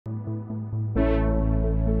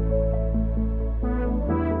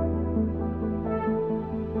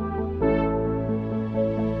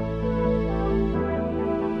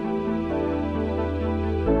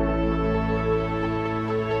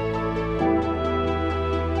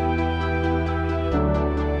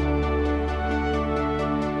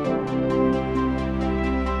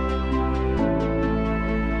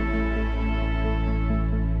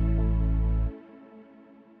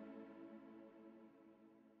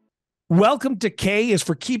Welcome to K is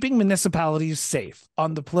for Keeping Municipalities Safe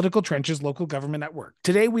on the Political Trenches Local Government Network.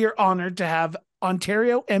 Today, we are honored to have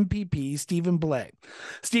Ontario MPP Stephen Blias.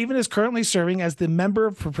 Stephen is currently serving as the member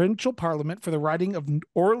of Provincial Parliament for the riding of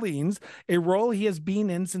Orleans, a role he has been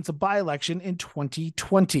in since a by-election in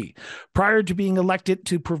 2020. Prior to being elected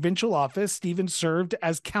to provincial office, Stephen served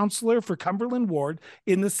as Councillor for Cumberland Ward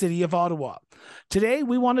in the City of Ottawa. Today,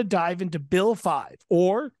 we want to dive into Bill 5,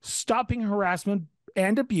 or Stopping Harassment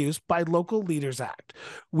and Abuse by Local Leaders Act.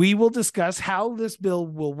 We will discuss how this bill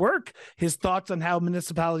will work, his thoughts on how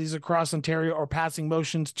municipalities across Ontario are passing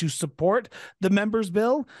motions to support the members'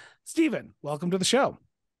 bill. Stephen, welcome to the show.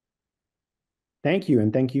 Thank you,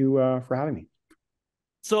 and thank you for having me.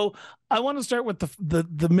 So I want to start with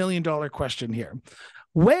the million-dollar question here.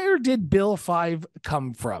 Where did Bill 5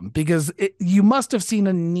 come from? Because you must have seen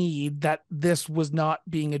a need that this was not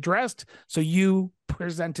being addressed, so you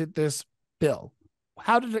presented this bill.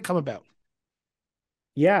 How did it come about?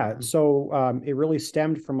 Yeah, so it really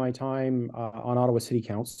stemmed from my time on Ottawa City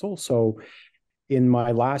Council. So in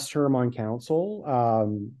my last term on council,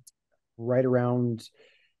 right around,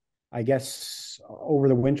 I guess, over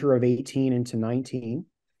the winter of 18 into 19,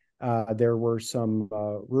 there were some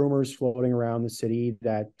rumors floating around the city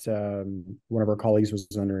that one of our colleagues was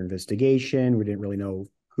under investigation. We didn't really know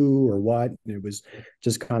who or what. It was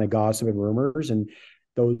just kind of gossip and rumors. And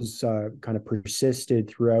those kind of persisted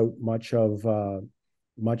throughout much of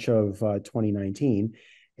 2019,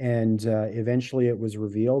 and eventually it was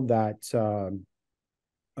revealed that some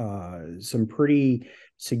pretty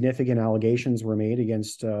significant allegations were made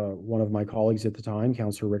against one of my colleagues at the time,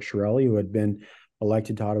 Councillor Rick Shirelli, who had been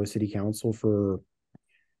elected to Ottawa City Council for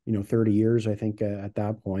 30 years, I think, at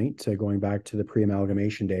that point, going back to the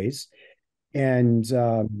pre-amalgamation days, and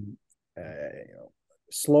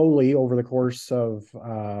slowly over the course of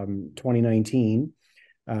 2019,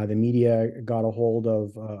 the media got a hold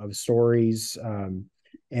of stories,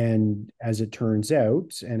 and as it turns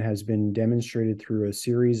out, and has been demonstrated through a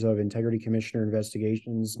series of Integrity Commissioner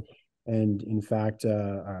investigations, and in fact,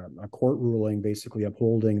 a court ruling basically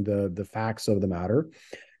upholding the facts of the matter,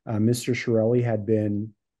 Mr. Shirelli had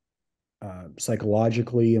been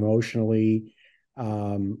psychologically, emotionally,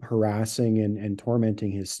 harassing and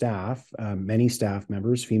tormenting his staff, many staff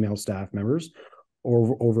members, female staff members,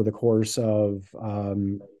 over the course of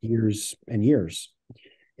years and years.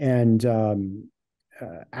 And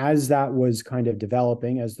as that was kind of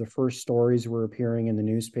developing, as the first stories were appearing in the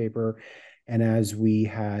newspaper, and as we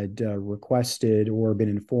had requested or been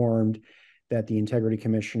informed that the Integrity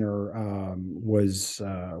Commissioner was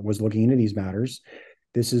looking into these matters,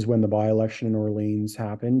 this is when the by-election in Orleans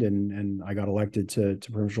happened, and I got elected to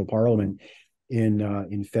Provincial Parliament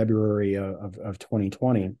in February of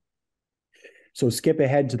 2020. So skip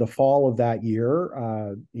ahead to the fall of that year.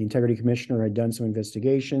 The Integrity Commissioner had done some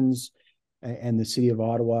investigations, and the City of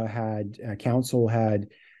Ottawa Council had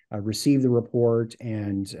received the report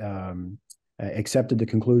and accepted the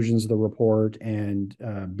conclusions of the report and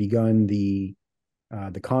begun the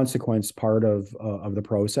consequence part of the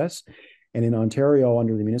process. And in Ontario,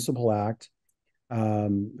 under the Municipal Act,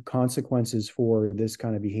 consequences for this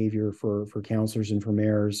kind of behavior for councillors and for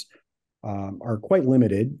mayors are quite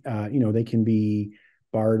limited. They can be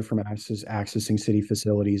barred from accessing city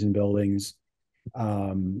facilities and buildings,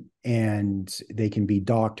 and they can be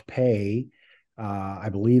docked pay. I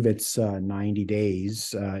believe it's 90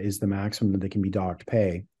 days is the maximum that they can be docked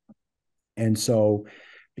pay. And so,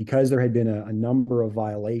 because there had been a number of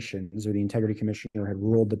violations, or the Integrity Commissioner had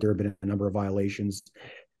ruled that there had been a number of violations,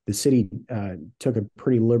 the city took a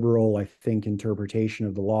pretty liberal, I think, interpretation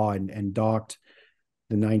of the law and docked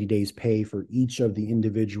the 90 days pay for each of the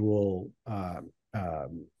individual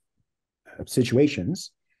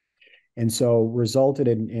situations. And so resulted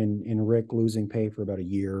in Rick losing pay for about a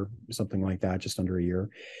year, something like that, just under a year.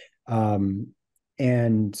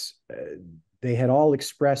 They had all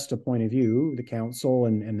expressed a point of view, the council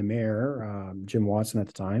and the mayor, Jim Watson at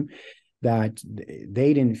the time, that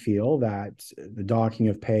they didn't feel that the docking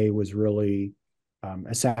of pay was really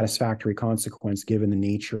a satisfactory consequence given the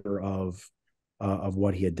nature of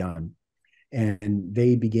what he had done. And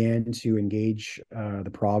they began to engage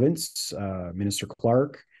the province, Minister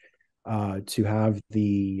Clark, to have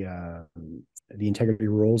the integrity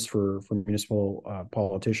rules for municipal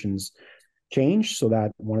politicians change, so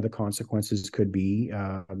that one of the consequences could be,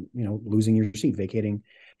 losing your seat, vacating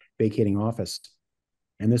office.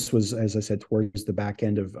 And this was, as I said, towards the back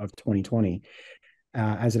end of 2020.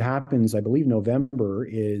 As it happens, I believe November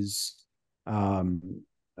is,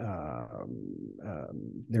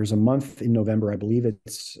 there's a month in November, I believe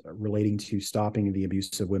it's relating to stopping the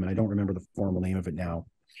abuse of women. I don't remember the formal name of it now.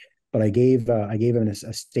 But I gave him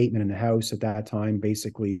a statement in the House at that time,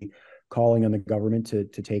 basically calling on the government to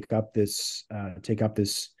take up this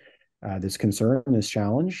this concern, this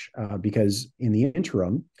challenge, because in the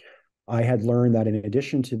interim, I had learned that in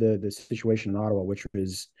addition to the situation in Ottawa, which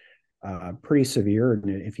was pretty severe, and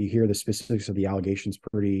if you hear the specifics of the allegations,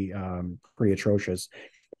 pretty atrocious,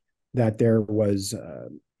 that there was,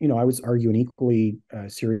 I would argue, an equally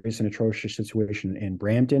serious and atrocious situation in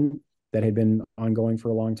Brampton that had been ongoing for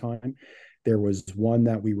a long time. There was one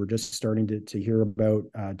that we were just starting to hear about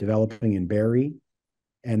developing in Barrie.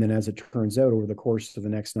 And then, as it turns out, over the course of the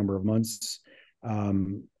next number of months,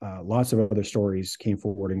 lots of other stories came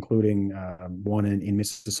forward, including one in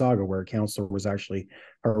Mississauga, where a councillor was actually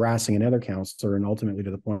harassing another councillor, and ultimately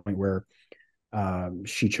to the point where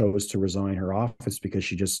she chose to resign her office because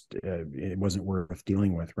she just it wasn't worth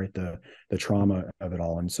dealing with, right? The trauma of it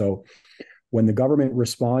all. And so when the government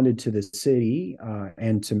responded to the city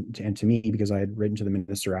and to me, because I had written to the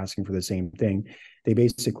minister asking for the same thing, they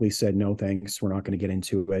basically said, no, thanks, we're not going to get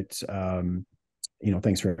into it.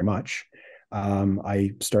 Thanks very much.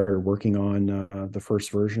 I started working on the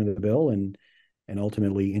first version of the bill and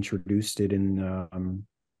ultimately introduced it in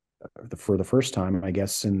for the first time, I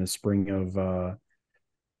guess, in the spring of the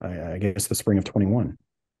spring of 21.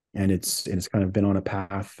 And it's kind of been on a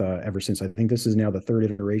path ever since. I think this is now the third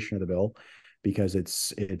iteration of the bill, because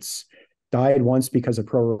it's died once because of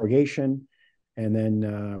prorogation, and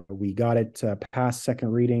then we got it past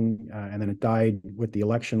second reading, and then it died with the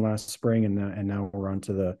election last spring, and now we're on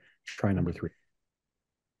to the try number 3.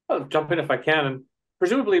 I'll jump in if I can. And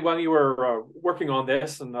presumably when you were working on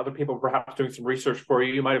this and other people perhaps doing some research for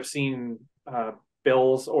you, you might have seen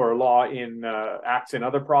bills or law in acts in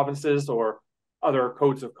other provinces or other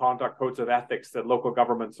codes of conduct, codes of ethics that local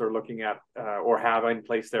governments are looking at or have in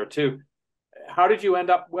place there too. How did you end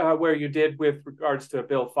up where you did with regards to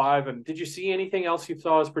Bill 5? And did you see anything else you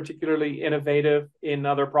saw as particularly innovative in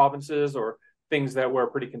other provinces, or things that were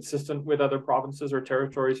pretty consistent with other provinces or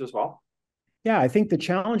territories as well? Yeah, I think the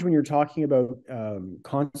challenge when you're talking about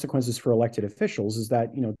consequences for elected officials is that,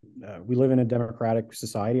 we live in a democratic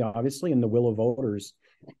society, obviously, and the will of voters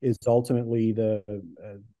is ultimately the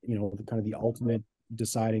kind of the ultimate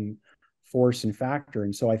deciding force and factor.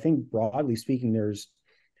 And so I think, broadly speaking, there's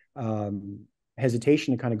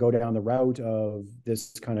hesitation to kind of go down the route of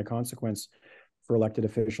this kind of consequence for elected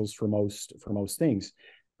officials for most things.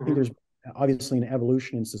 I think there's obviously an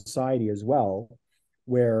evolution in society as well,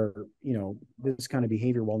 where this kind of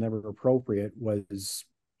behavior, while never appropriate, was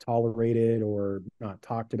tolerated or not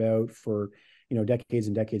talked about for decades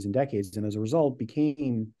and decades and decades, and as a result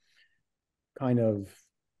became kind of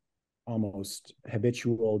almost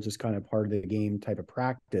habitual, just kind of part of the game type of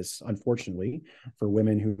practice, unfortunately, for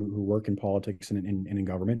women who work in politics and in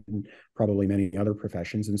government, and probably many other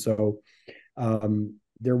professions. And so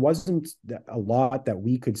there wasn't a lot that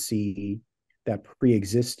we could see that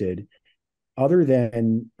pre-existed, other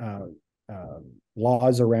than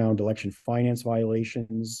laws around election finance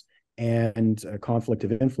violations and a conflict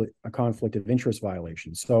of interest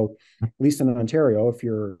violation. So, at least in Ontario, if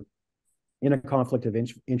you're in a conflict of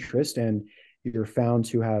interest and you're found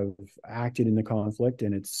to have acted in the conflict,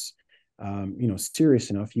 and it's serious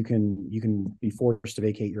enough, you can be forced to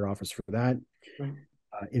vacate your office for that. Right.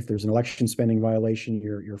 If there's an election spending violation,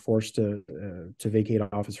 you're forced to vacate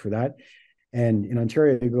office for that. And in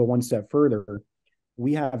Ontario, you go one step further.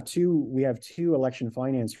 We have two election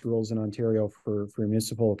finance rules in Ontario for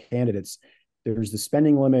municipal candidates. There's the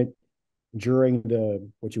spending limit during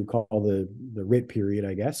what you would call the writ period,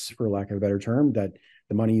 I guess, for lack of a better term, that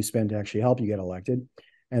the money you spend to actually help you get elected.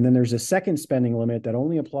 And then there's a second spending limit that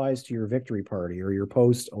only applies to your victory party or your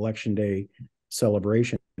post-election day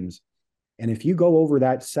celebrations. And if you go over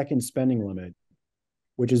that second spending limit,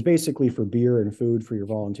 which is basically for beer and food for your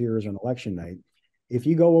volunteers on election night, if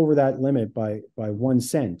you go over that limit by 1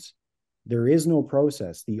 cent, there is no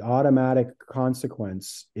process. The automatic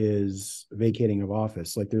consequence is vacating of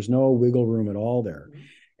office. Like, there's no wiggle room at all there.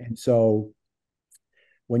 And so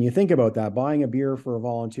when you think about that, buying a beer for a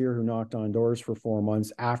volunteer who knocked on doors for 4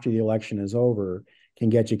 months after the election is over can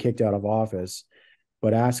get you kicked out of office.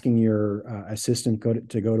 But asking your assistant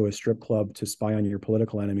to go to a strip club to spy on your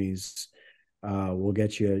political enemies will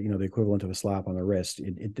get you, the equivalent of a slap on the wrist.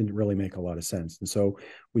 It didn't really make a lot of sense. And so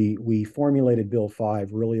we formulated Bill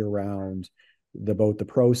 5 really around both the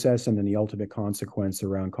process and then the ultimate consequence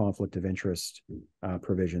around conflict of interest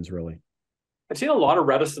provisions, really. I've seen a lot of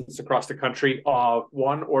reticence across the country of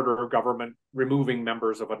one order of government removing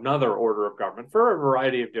members of another order of government for a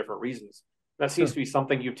variety of different reasons. That seems to be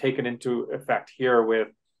something you've taken into effect here with,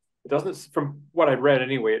 it doesn't, from what I've read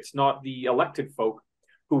anyway, it's not the elected folk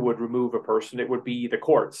who would remove a person. It would be the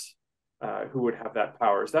courts who would have that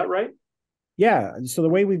power. Is that right? Yeah. So the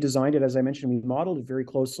way we've designed it, as I mentioned, we modeled it very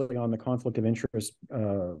closely on the conflict of interest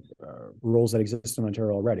rules that exist in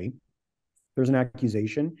Ontario already. There's an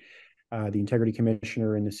accusation. The integrity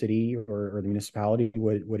commissioner in the city or the municipality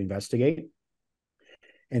would investigate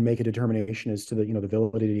and make a determination as to the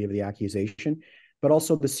validity of the accusation, but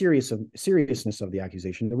also the seriousness of the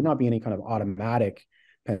accusation. There would not be any kind of automatic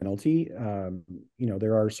penalty.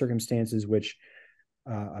 There are circumstances which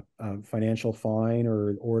a financial fine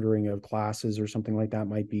or ordering of classes or something like that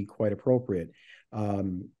might be quite appropriate.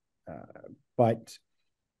 But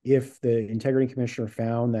if the integrity commissioner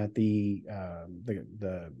found that the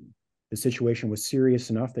situation was serious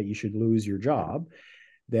enough that you should lose your job,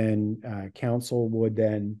 then council would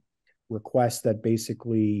then request that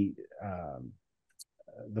basically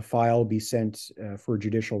the file be sent for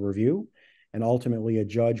judicial review, and ultimately a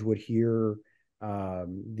judge would hear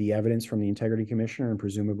the evidence from the integrity commissioner and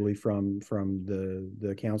presumably from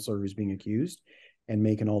the councillor who's being accused, and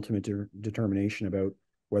make an ultimate determination about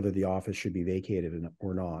whether the office should be vacated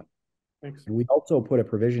or not. Thanks. And we also put a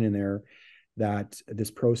provision in there that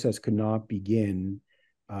this process could not begin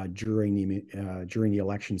during the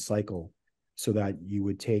election cycle, so that you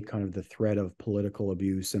would take kind of the threat of political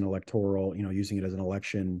abuse and electoral, using it as an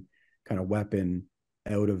election kind of weapon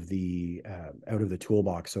out of the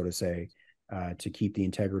toolbox, so to say, to keep the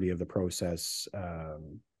integrity of the process, as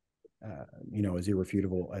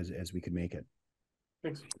irrefutable as we could make it.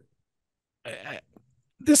 Thanks.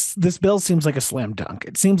 This bill seems like a slam dunk.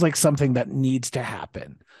 It seems like something that needs to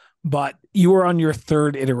happen. But you were on your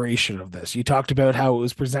third iteration of this. You talked about how it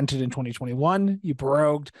was presented in 2021, you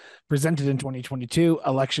prorogued, presented in 2022,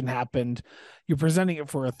 election happened. You're presenting it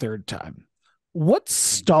for a third time. What's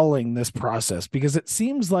stalling this process? Because it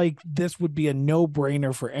seems like this would be a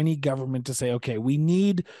no-brainer for any government to say, okay, we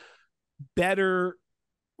need better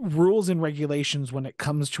rules and regulations when it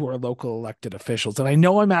comes to our local elected officials. And I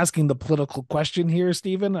know I'm asking the political question here,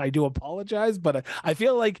 Stephen. I do apologize, but I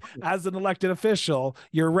feel like as an elected official,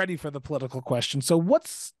 you're ready for the political question. So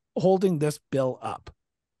what's holding this bill up?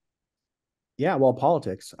 Yeah, well,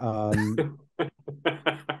 politics.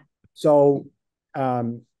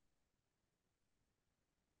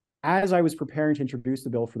 As I was preparing to introduce the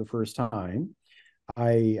bill for the first time,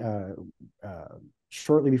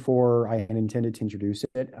 shortly before I had intended to introduce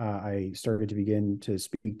it, I started to begin to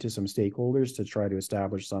speak to some stakeholders to try to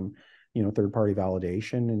establish some, third-party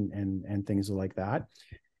validation and things like that.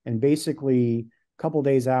 And basically, a couple of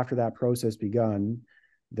days after that process begun,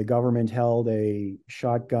 the government held a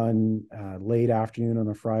shotgun late afternoon on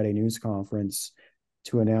a Friday news conference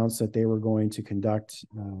to announce that they were going to conduct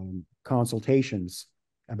consultations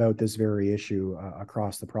about this very issue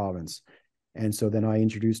across the province. And so then I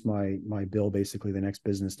introduced my bill basically the next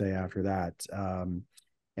business day after that.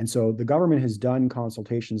 And so the government has done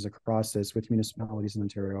consultations across this with municipalities in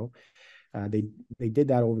Ontario. They did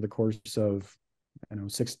that over the course of,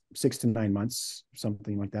 6 to 9 months,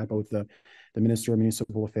 something like that. Both the Minister of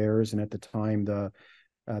Municipal Affairs and at the time the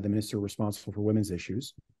minister responsible for women's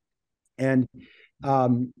issues. And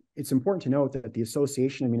it's important to note that the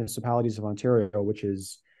Association of Municipalities of Ontario, which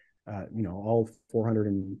is all 400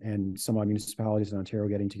 and some odd municipalities in Ontario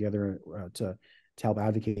getting together to help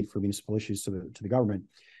advocate for municipal issues to the government,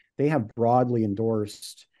 they have broadly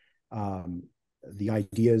endorsed the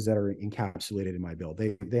ideas that are encapsulated in my bill.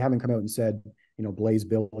 They haven't come out and said, Blaise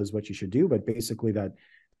bill is what you should do, but basically that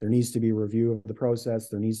there needs to be a review of the process,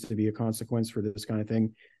 there needs to be a consequence for this kind of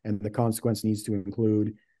thing, and the consequence needs to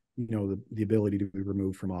include, the ability to be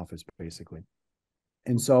removed from office, basically.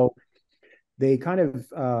 And so they kind of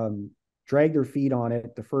dragged their feet on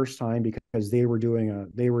it the first time because they were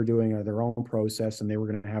doing their own process and they were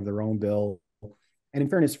going to have their own bill. And in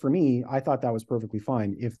fairness, for me, I thought that was perfectly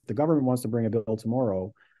fine. If the government wants to bring a bill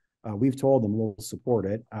tomorrow, we've told them we'll support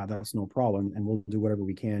it. That's no problem, and we'll do whatever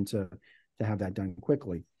we can to have that done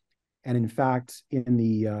quickly. And in fact, in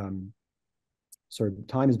the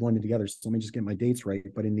time is blended together, so let me just get my dates right.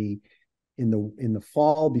 But in the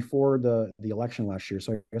fall before the election last year,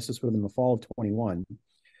 so I guess this would have been the fall of 21,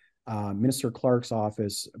 Minister Clark's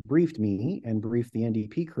office briefed me and briefed the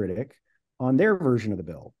NDP critic on their version of the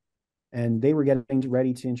bill. And they were getting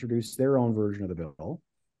ready to introduce their own version of the bill.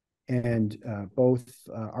 And both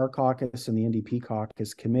our caucus and the NDP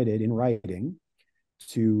caucus committed in writing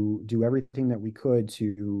to do everything that we could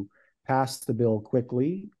to pass the bill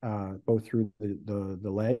quickly, both through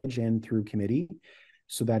the ledge and through committee,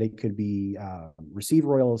 so that it could be receive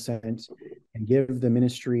royal assent and give the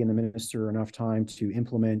ministry and the minister enough time to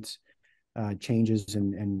implement changes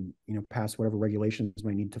and pass whatever regulations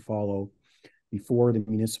might need to follow before the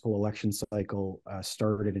municipal election cycle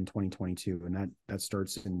started in 2022, and that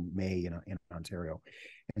starts in May in Ontario.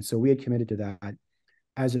 And so we had committed to that.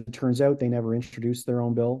 As it turns out, they never introduced their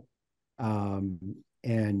own bill.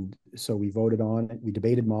 And so we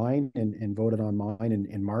debated mine and voted on mine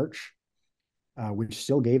in March, which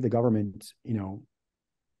still gave the government,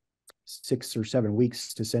 6 or 7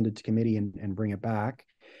 weeks to send it to committee and bring it back.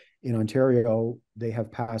 In Ontario, they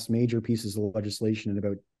have passed major pieces of legislation in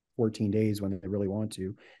about 14 days when they really want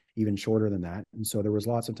to, even shorter than that. And so there was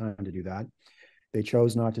lots of time to do that. They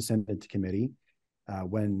chose not to send it to committee.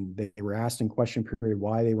 When they were asked in question period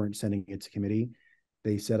why they weren't sending it to committee,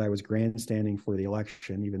 they said I was grandstanding for the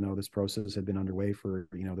election, even though this process had been underway for,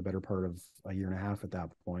 the better part of a year and a half at that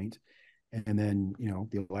point. And then,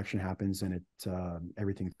 the election happens and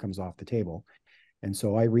everything comes off the table. And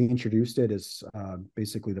so I reintroduced it as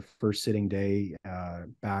basically the first sitting day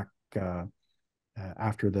back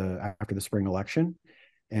after the spring election.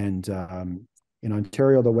 And in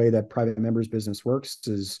Ontario, the way that private members business works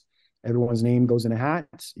is everyone's name goes in a hat,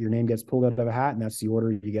 your name gets pulled out of a hat, and that's the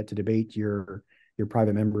order you get to debate your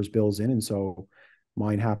private members bills in. And so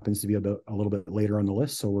mine happens to be a little bit later on the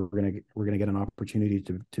list. So we're gonna get an opportunity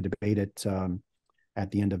to debate it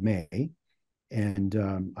at the end of May.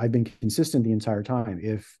 And I've been consistent the entire time.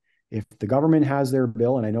 If the government has their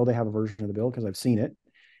bill, and I know they have a version of the bill because I've seen it,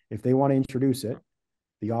 if they want to introduce it,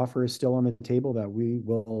 the offer is still on the table that we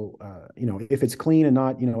will, if it's clean and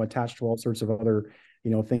not, attached to all sorts of other,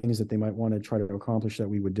 things that they might want to try to accomplish that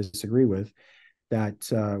we would disagree with, that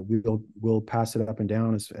we'll pass it up and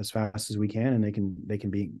down as fast as we can, and they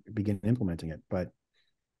can begin implementing it. But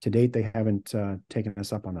to date, they haven't taken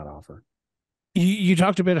us up on that offer. You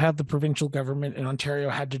talked about how the provincial government in Ontario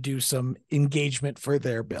had to do some engagement for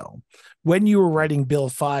their bill. When you were writing Bill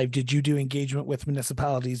 5, did you do engagement with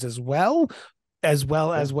municipalities as well as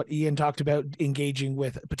what Ian talked about, engaging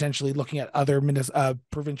with potentially looking at other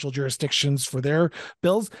provincial jurisdictions for their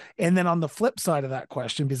bills? And then on the flip side of that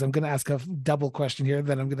question, because I'm going to ask a double question here,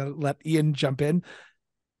 then I'm going to let Ian jump in.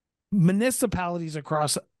 Municipalities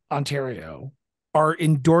across Ontario are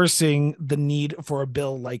endorsing the need for a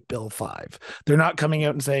bill like Bill 5. They're not coming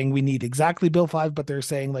out and saying we need exactly Bill 5, but they're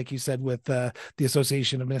saying, like you said, with the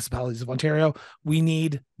Association of Municipalities of Ontario, we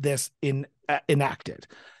need this enacted.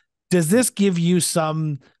 Does this give you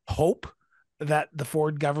some hope that the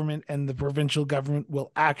Ford government and the provincial government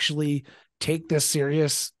will actually take this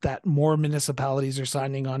serious, that more municipalities are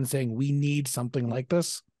signing on and saying we need something like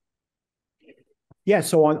this? Yeah,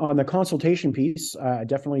 so on the consultation piece, I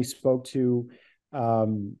definitely spoke to a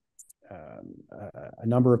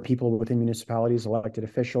number of people within municipalities, elected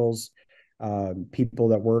officials, people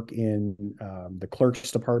that work in the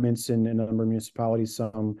clerk's departments in a number of municipalities,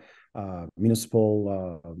 some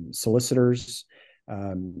municipal solicitors,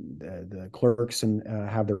 the clerks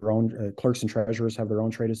have their own clerks and treasurers have their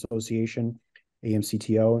own trade association,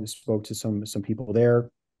 AMCTO, and spoke to some people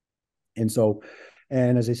there. And so,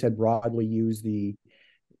 and as I said, broadly use the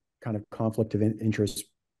kind of conflict of interest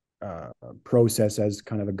process as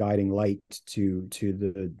kind of a guiding light to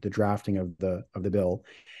the drafting of the bill,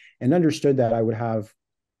 and understood that I would have,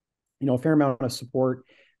 a fair amount of support,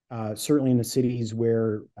 certainly in the cities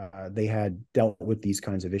where they had dealt with these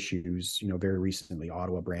kinds of issues, very recently,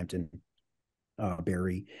 Ottawa, Brampton,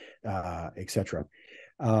 Barrie, etc.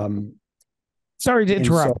 Sorry to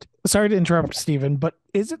interrupt, Stephen, but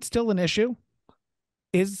is it still an issue?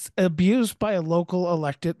 Is abuse by a local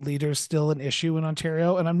elected leader still an issue in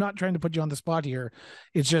Ontario? And I'm not trying to put you on the spot here.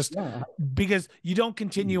 It's just because you don't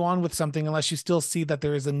continue on with something unless you still see that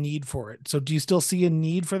there is a need for it. So do you still see a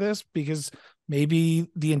need for this? Because maybe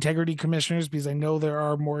the integrity commissioners, because I know there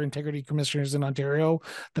are more integrity commissioners in Ontario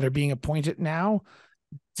that are being appointed now.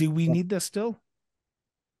 Do we need this still?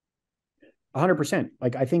 100%.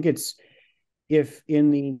 Like, I think if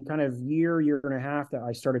in the kind of year and a half that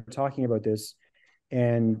I started talking about this,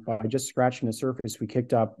 and by just scratching the surface, we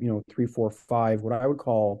kicked up, 3, 4, 5, what I would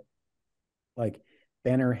call like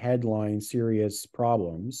banner headline serious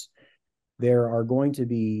problems. There are going to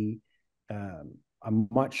be a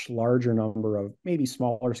much larger number of maybe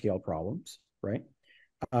smaller scale problems, right?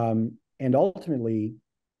 And ultimately,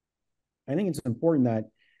 I think it's important that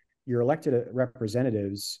your elected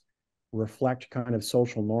representatives reflect kind of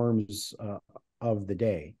social norms of the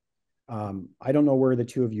day. I don't know where the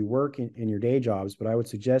two of you work in your day jobs, but I would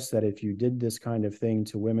suggest that if you did this kind of thing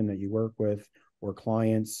to women that you work with, or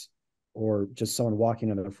clients, or just someone walking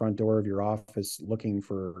into the front door of your office looking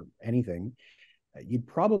for anything, you'd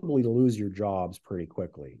probably lose your jobs pretty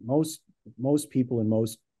quickly. Most people in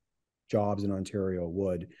most jobs in Ontario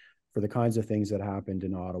would, for the kinds of things that happened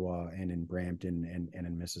in Ottawa and in Brampton and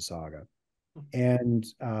in Mississauga. And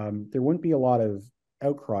there wouldn't be a lot of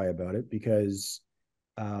outcry about it because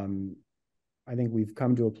I think we've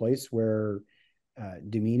come to a place where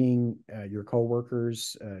demeaning your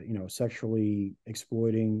coworkers, sexually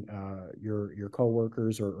exploiting your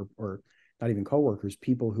coworkers, or not even coworkers,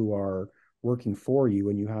 people who are working for you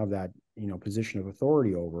and you have that position of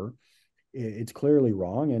authority over, it's clearly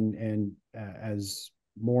wrong. And as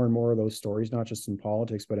more and more of those stories, not just in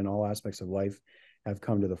politics but in all aspects of life, have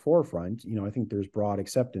come to the forefront, I think there's broad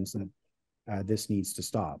acceptance that this needs to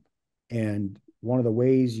stop. And one of the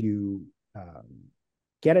ways you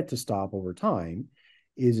get it to stop over time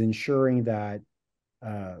is ensuring that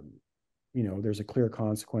there's a clear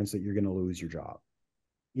consequence that you're going to lose your job.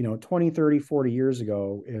 20, 30, 40 years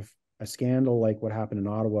ago, if a scandal like what happened in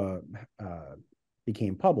Ottawa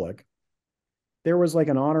became public, there was like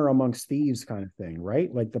an honor amongst thieves kind of thing,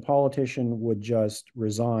 right? Like the politician would just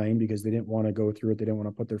resign because they didn't want to go through it. They didn't want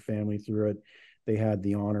to put their family through it. They had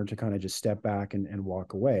the honor to kind of just step back and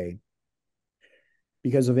walk away.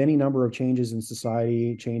 Because of any number of changes in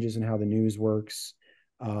society, changes in how the news works,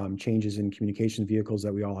 changes in communication vehicles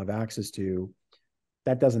that we all have access to,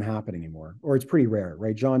 that doesn't happen anymore, or it's pretty rare,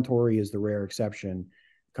 right? John Tory is the rare exception,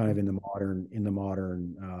 kind of in the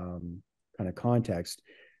modern kind of context,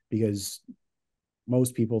 because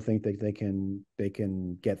most people think that they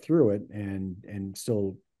can get through it and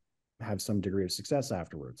still have some degree of success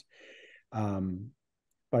afterwards.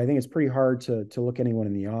 But I think it's pretty hard to look anyone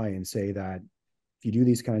in the eye and say that if you do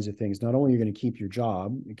these kinds of things, not only are you going to keep your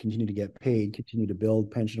job and continue to get paid, continue to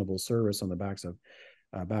build pensionable service on the backs of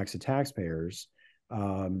taxpayers,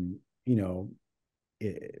 if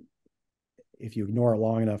you ignore it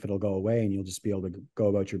long enough, it'll go away, and you'll just be able to go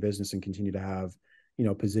about your business and continue to have,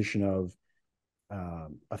 position of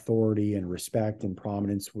authority and respect and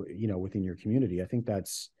prominence, within your community. I think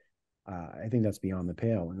that's beyond the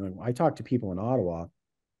pale. And when I talk to people in Ottawa,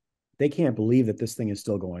 they can't believe that this thing is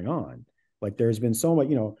still going on. Like there's been so much,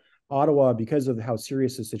 Ottawa, because of how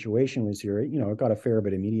serious the situation was here, it got a fair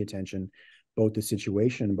bit of media attention, both the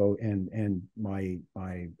situation, and my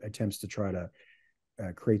attempts to try to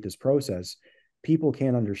create this process. People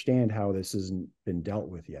can't understand how this hasn't been dealt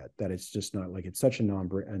with yet, that it's just not, like, it's such a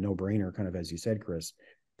no-brainer, kind of, as you said, Chris,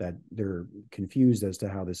 that they're confused as to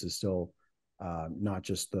how this is still not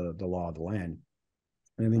just the law of the land.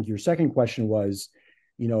 And I think your second question was,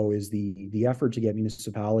 is the effort to get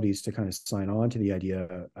municipalities to kind of sign on to the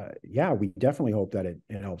idea. Yeah, we definitely hope that it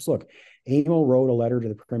helps. Look, AMO wrote a letter to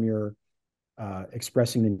the Premier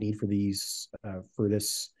expressing the need for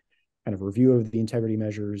this kind of review of the integrity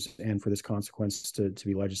measures and for this consequence to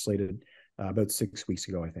be legislated about 6 weeks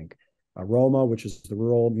ago, I think. ROMA, which is the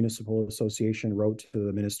Rural Municipal Association, wrote to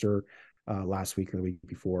the minister last week or the week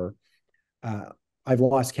before. I've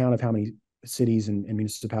lost count of how many cities and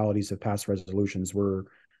municipalities have passed resolutions. We're,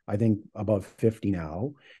 I think, above 50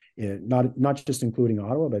 now, not just including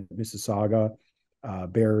Ottawa, but Mississauga,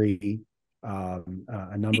 Barrie, a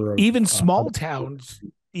number of even small towns.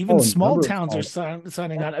 Even small towns are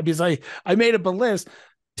signing on, because I made up a list.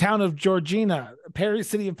 Town of Georgina,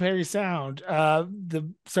 City of Parry Sound,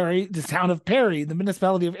 the town of Perry, the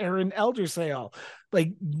municipality of Erin Eldersale,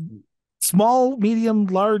 like small, medium,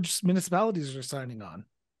 large municipalities are signing on.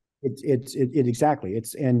 Exactly.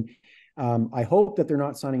 I hope that they're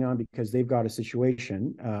not signing on because they've got a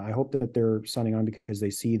situation. I hope that they're signing on because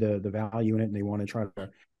they see the value in it and they want to try to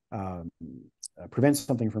prevent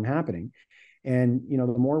something from happening. And the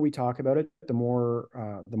more we talk about it, the more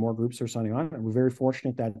groups are signing on. And we're very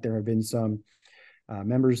fortunate that there have been some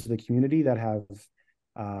members of the community that have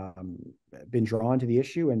been drawn to the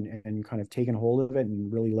issue and kind of taken hold of it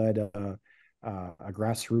and really led a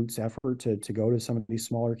grassroots effort to go to some of these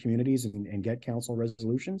smaller communities and get council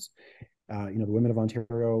resolutions. The Women of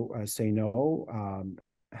Ontario Say No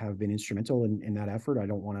have been instrumental in that effort. I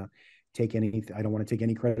don't want to take any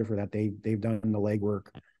credit for that. They've done the legwork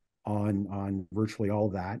on virtually all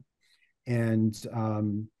of that. And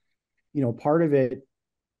part of it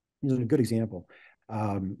is a good example.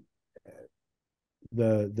 The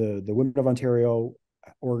Women of Ontario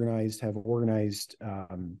have organized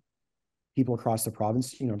people across the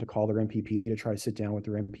province, to call their MPP, to try to sit down with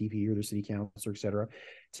their MPP or their city councilor, et cetera,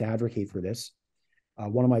 to advocate for this.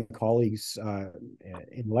 One of my colleagues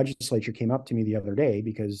in the legislature came up to me the other day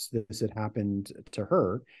because this had happened to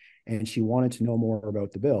her, and she wanted to know more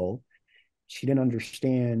about the bill. She didn't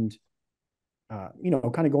understand, kind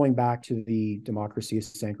of going back to the democracy is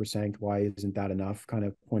sacrosanct, why isn't that enough kind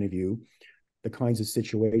of point of view, the kinds of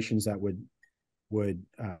situations that would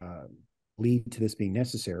lead to this being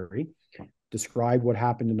necessary. Described what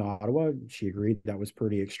happened in Ottawa. She agreed that was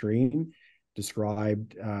pretty extreme.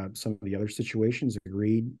 described some of the other situations,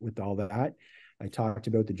 agreed with all that. I talked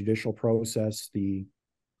about the judicial process, the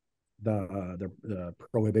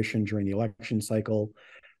prohibition during the election cycle,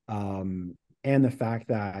 and the fact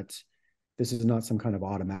that this is not some kind of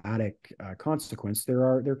automatic consequence.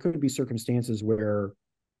 There could be circumstances where,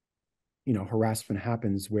 you know, harassment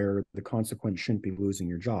happens where the consequence shouldn't be losing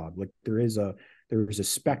your job. Like there is a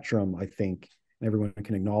spectrum, I think, and everyone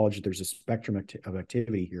can acknowledge that there's a spectrum of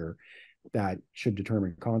activity here that should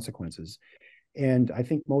determine consequences. And I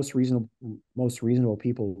think most reasonable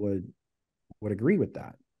people would agree with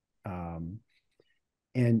that.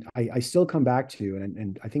 And I still come back to,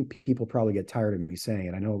 and I think people probably get tired of me saying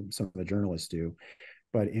it. I know some of the journalists do,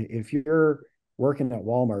 but if you're working at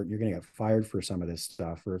Walmart, you're going to get fired for some of this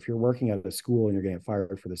stuff. Or if you're working at a school and you're going to get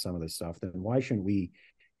fired for some of this stuff, then why shouldn't we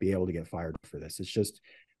be able to get fired for this? It's just,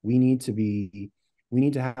 we need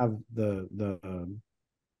to have the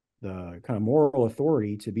kind of moral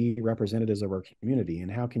authority to be representatives of our community.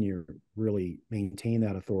 And how can you really maintain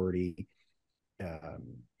that authority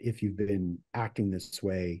if you've been acting this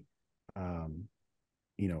way,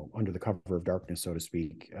 you know, under the cover of darkness, so to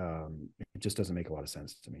speak? It just doesn't make a lot of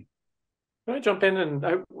sense to me. Can I jump in? And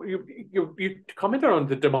you commented on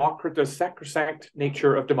the sacrosanct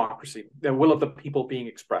nature of democracy, the will of the people being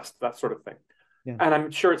expressed, that sort of thing. Yeah. And I'm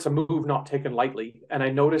sure it's a move not taken lightly. And I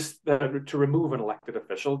noticed that to remove an elected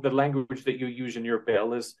official, the language that you use in your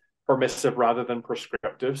bill is permissive rather than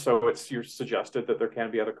prescriptive. So you're suggested that there can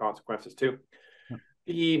be other consequences too. Yeah.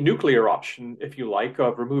 The nuclear option, if you like,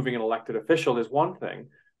 of removing an elected official is one thing,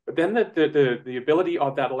 but then the ability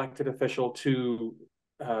of that elected official to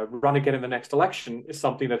run again in the next election is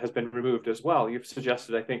something that has been removed as well. You've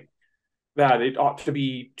suggested, I think, that it ought to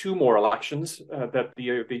be 2 more elections, that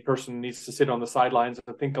the person needs to sit on the sidelines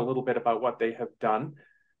and think a little bit about what they have done,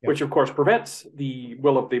 yep. Which of course prevents the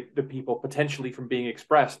will of the people potentially from being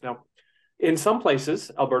expressed. Now, in some places,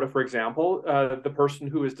 Alberta, for example, the person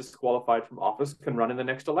who is disqualified from office can run in the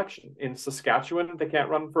next election. In Saskatchewan, they can't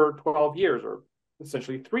run for 12 years, or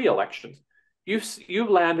essentially 3 elections. You've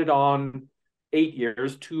landed on 8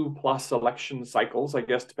 years, 2+ election cycles, I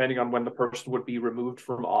guess, depending on when the person would be removed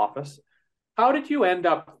from office. How did you end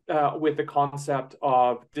up with the concept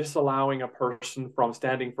of disallowing a person from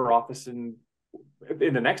standing for office in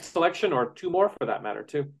the next election, or 2 more for that matter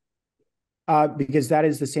too? Because that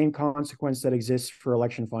is the same consequence that exists for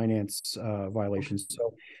election finance violations. Okay.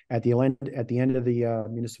 So at the end of the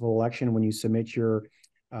municipal election, when you submit your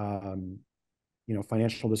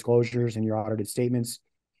financial disclosures and your audited statements,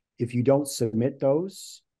 if you don't submit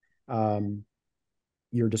those,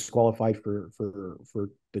 you're disqualified for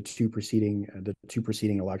the two preceding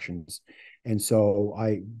elections. And so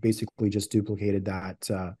I basically just duplicated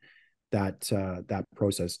that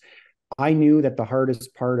process. I knew that the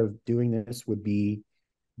hardest part of doing this would be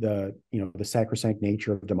the sacrosanct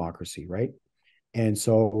nature of democracy, right? And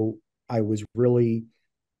so I was really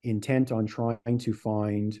intent on trying to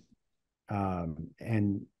find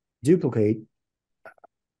and duplicate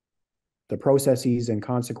the processes and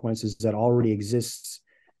consequences that already exists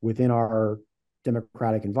within our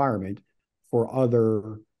democratic environment for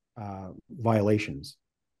other violations.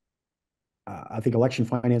 I think election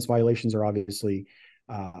finance violations are obviously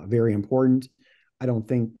very important. I don't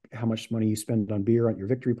think how much money you spend on beer at your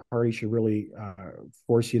victory party should really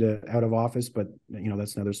force you out of office, but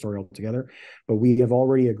that's another story altogether. But we have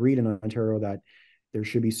already agreed in Ontario that there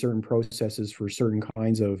should be certain processes for certain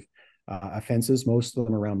kinds of offenses, most of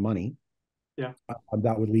them around money. Yeah,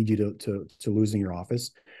 that would lead you to losing your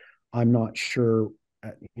office. I'm not sure,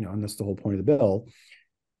 and that's the whole point of the bill,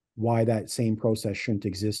 why that same process shouldn't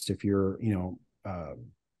exist if you're,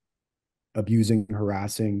 abusing,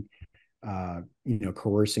 harassing,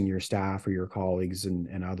 coercing your staff or your colleagues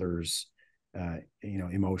and others,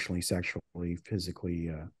 emotionally, sexually,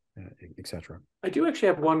 physically, etc. I do actually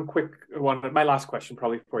have one quick one. My last question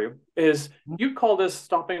probably for you is, you call this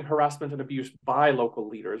stopping harassment and abuse by local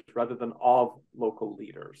leaders rather than of local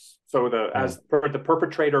leaders. So as the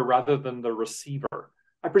perpetrator rather than the receiver.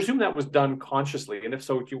 I presume that was done consciously. And if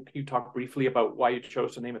so, can you talk briefly about why you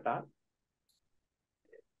chose to name it that?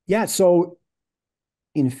 Yeah. So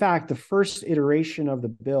in fact, the first iteration of the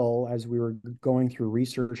bill, as we were going through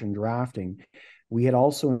research and drafting, we had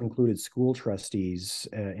also included school trustees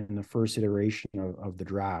in the first iteration of the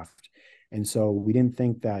draft. And so we didn't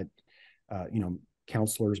think that,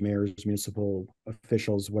 councillors, mayors, municipal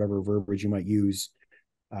officials, whatever verbiage you might use,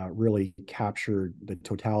 really captured the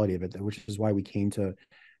totality of it, which is why we came to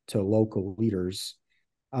local leaders.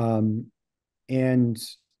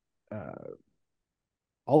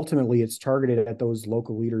 Ultimately, it's targeted at those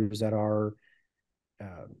local leaders that are,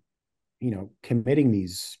 committing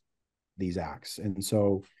these acts. And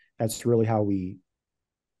so that's really how we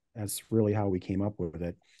came up with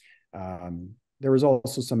it. There was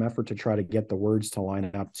also some effort to try to get the words to line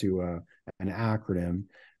up to an acronym.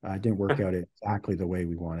 It didn't work out exactly the way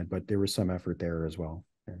we wanted, but there was some effort there as well.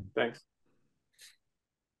 Thanks.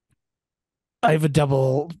 I have a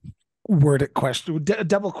double question,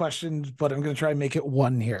 but I'm going to try and make it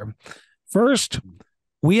one here. First,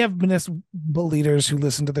 we have municipal leaders who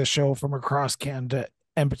listen to this show from across Canada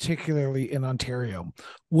and particularly in Ontario.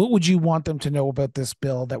 What would you want them to know about this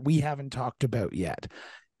bill that we haven't talked about yet?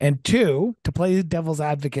 And two, to play devil's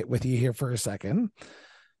advocate with you here for a second,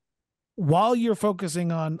 while you're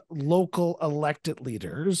focusing on local elected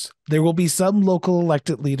leaders, there will be some local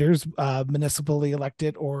elected leaders, municipally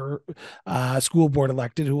elected or school board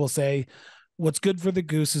elected, who will say, what's good for the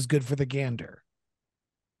goose is good for the gander.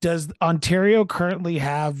 Does Ontario currently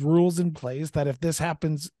have rules in place that if this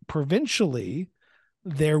happens provincially,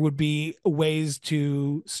 there would be ways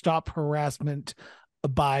to stop harassment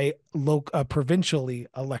by provincially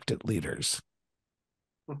elected leaders?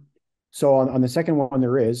 So on the second one,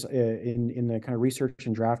 there is in the kind of research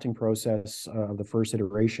and drafting process of the first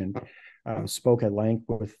iteration, spoke at length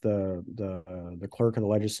with the clerk of the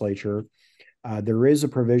legislature. There is a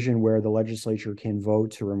provision where the legislature can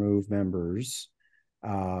vote to remove members.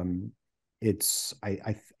 It's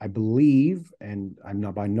I believe, and I'm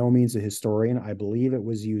not by no means a historian, I believe it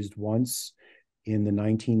was used once in the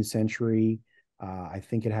 19th century. I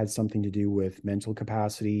think it had something to do with mental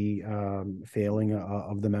capacity failing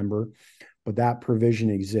of the member, but that provision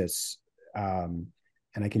exists. And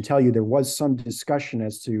I can tell you there was some discussion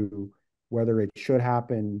as to whether it should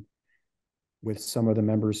happen with some of the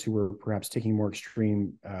members who were perhaps taking more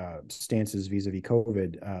extreme stances vis-a-vis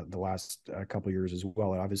COVID the last couple of years as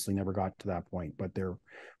well. It obviously never got to that point, but there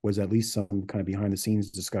was at least some kind of behind the scenes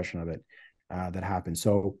discussion of it that happened.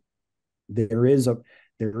 So there is a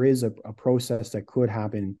process that could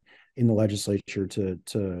happen in the legislature to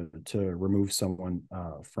remove someone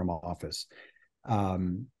from office.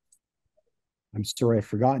 I'm sorry, I've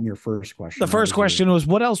forgotten your first question. The first question was,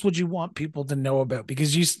 what else would you want people to know about?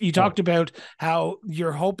 Because you talked about how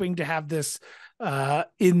you're hoping to have this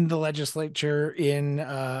in the legislature in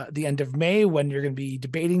the end of May when you're going to be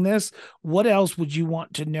debating this. What else would you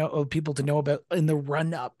want to know people to know about in the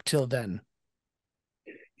run up till then?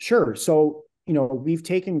 Sure. So, we've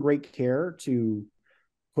taken great care to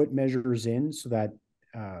put measures in so that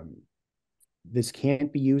this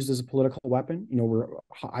can't be used as a political weapon.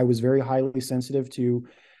 I was very highly sensitive to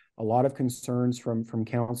a lot of concerns from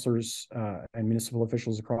councillors and municipal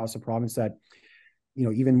officials across the province that,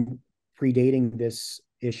 even predating this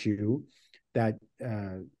issue, that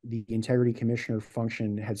the integrity commissioner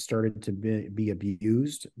function had started to be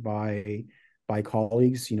abused by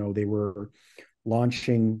colleagues. They were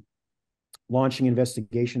launching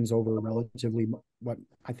investigations over relatively, what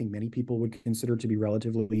I think many people would consider to be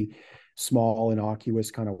relatively small,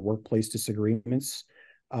 innocuous kind of workplace disagreements.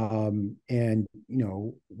 And,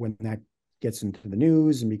 when that gets into the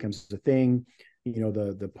news and becomes a thing,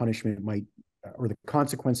 the punishment might, or the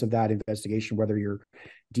consequence of that investigation, whether you're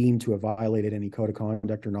deemed to have violated any code of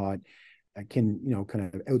conduct or not, can,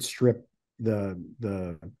 kind of outstrip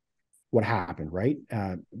the what happened, right?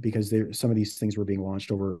 Because some of these things were being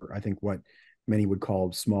launched over, I think, what many would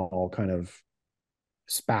call small kind of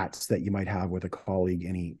spats that you might have with a colleague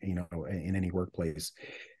in any workplace.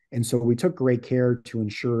 And so we took great care to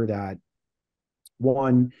ensure that,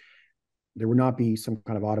 one, there would not be some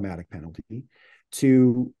kind of automatic penalty.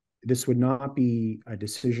 Two, this would not be a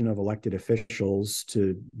decision of elected officials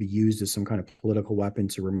to be used as some kind of political weapon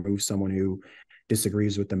to remove someone who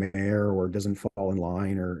disagrees with the mayor or doesn't fall in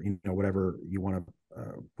line, or whatever you want to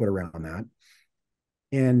put around that.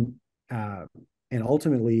 And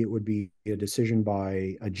ultimately, it would be a decision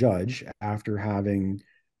by a judge after having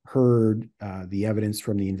heard the evidence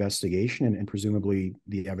from the investigation and presumably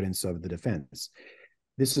the evidence of the defense.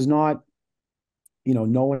 This is not,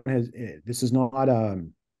 this is not a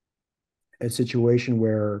situation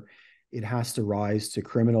where it has to rise to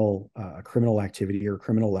criminal activity or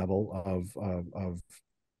criminal level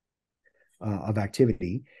of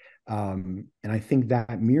activity. And I think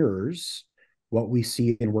that mirrors what we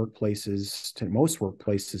see in most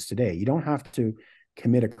workplaces today. You don't have to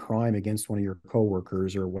commit a crime against one of your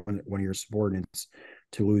coworkers or one of your subordinates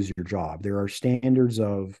to lose your job. There are standards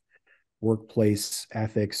of workplace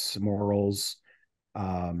ethics, morals,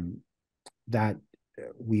 that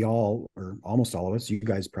we all, or almost all of us, you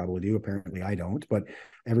guys probably do, apparently I don't, but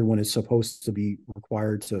everyone is supposed to be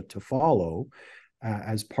required to follow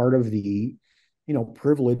as part of the,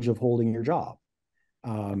 privilege of holding your job.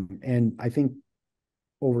 And I think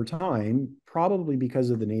over time, probably because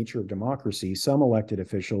of the nature of democracy, some elected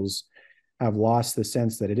officials have lost the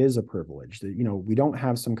sense that it is a privilege, that, we don't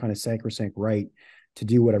have some kind of sacrosanct right to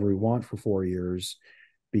do whatever we want for 4 years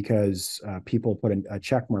because people put a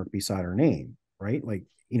check mark beside our name, right? Like,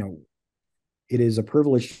 it is a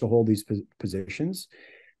privilege to hold these positions.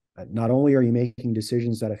 Not only are you making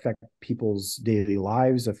decisions that affect people's daily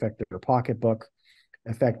lives, affect their pocketbook,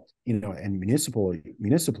 affect, and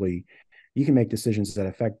municipally, you can make decisions that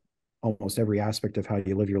affect almost every aspect of how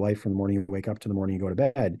you live your life from the morning you wake up to the morning you go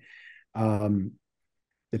to bed.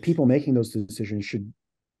 The people making those decisions should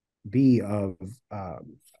be of,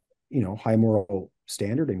 high moral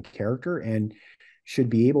standard and character, and should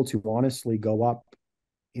be able to honestly go up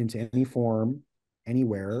into any forum,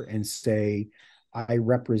 anywhere, and say, I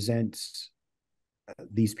represent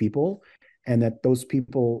these people, and that those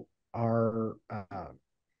people are,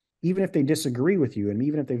 even if they disagree with you, and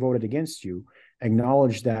even if they voted against you,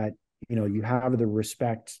 acknowledge that, you have the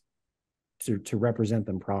respect to represent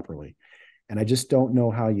them properly. And I just don't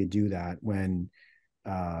know how you do that when,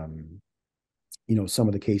 some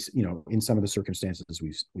of the case, in some of the circumstances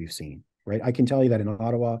we've seen, right? I can tell you that in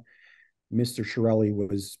Ottawa, Mr. Chiarelli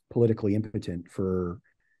was politically impotent for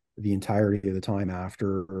the entirety of the time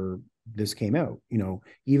after this came out.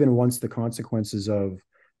 Even once the consequences of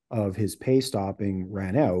his pay stopping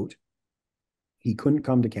ran out, he couldn't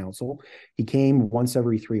come to council. He came once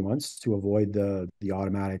every 3 months to avoid the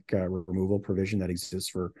automatic removal provision that exists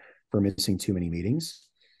for missing too many meetings.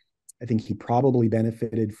 I think he probably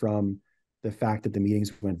benefited from the fact that the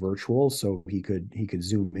meetings went virtual, so he could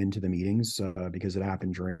zoom into the meetings because it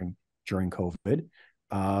happened during COVID.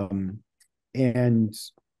 And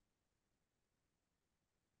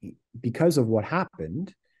because of what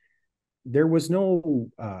happened, there was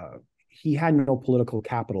he had no political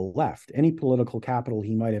capital left. Any political capital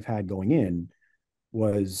he might have had going in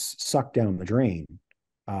was sucked down the drain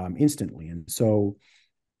instantly. And so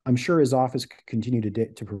I'm sure his office could continue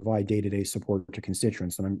to provide day-to-day support to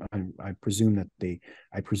constituents, and I presume that they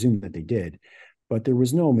did. But there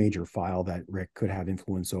was no major file that Rick could have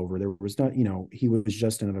influence over. There was not, he was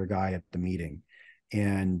just another guy at the meeting.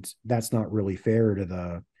 And that's not really fair to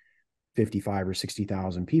the 55 or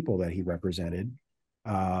 60,000 people that he represented,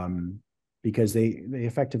 because they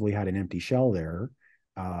effectively had an empty shell there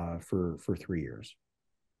for 3 years.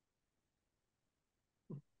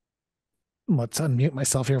 Let's unmute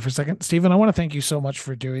myself here for a second. Stephen, I want to thank you so much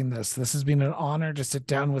for doing this. This has been an honor to sit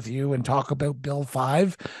down with you and talk about Bill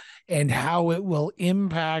 5 and how it will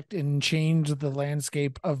impact and change the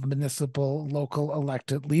landscape of municipal local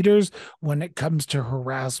elected leaders when it comes to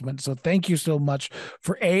harassment. So thank you so much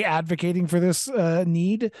for A, advocating for this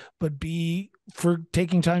need, but B, for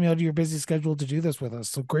taking time out of your busy schedule to do this with us.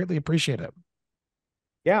 So greatly appreciate it.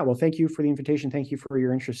 Yeah, well, thank you for the invitation. Thank you for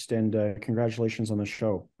your interest, and congratulations on the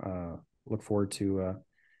show. Look forward to,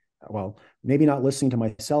 well, maybe not listening to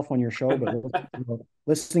myself on your show, but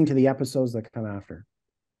listening to the episodes that come after.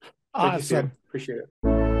 Awesome. Thank you, Steve. Appreciate it.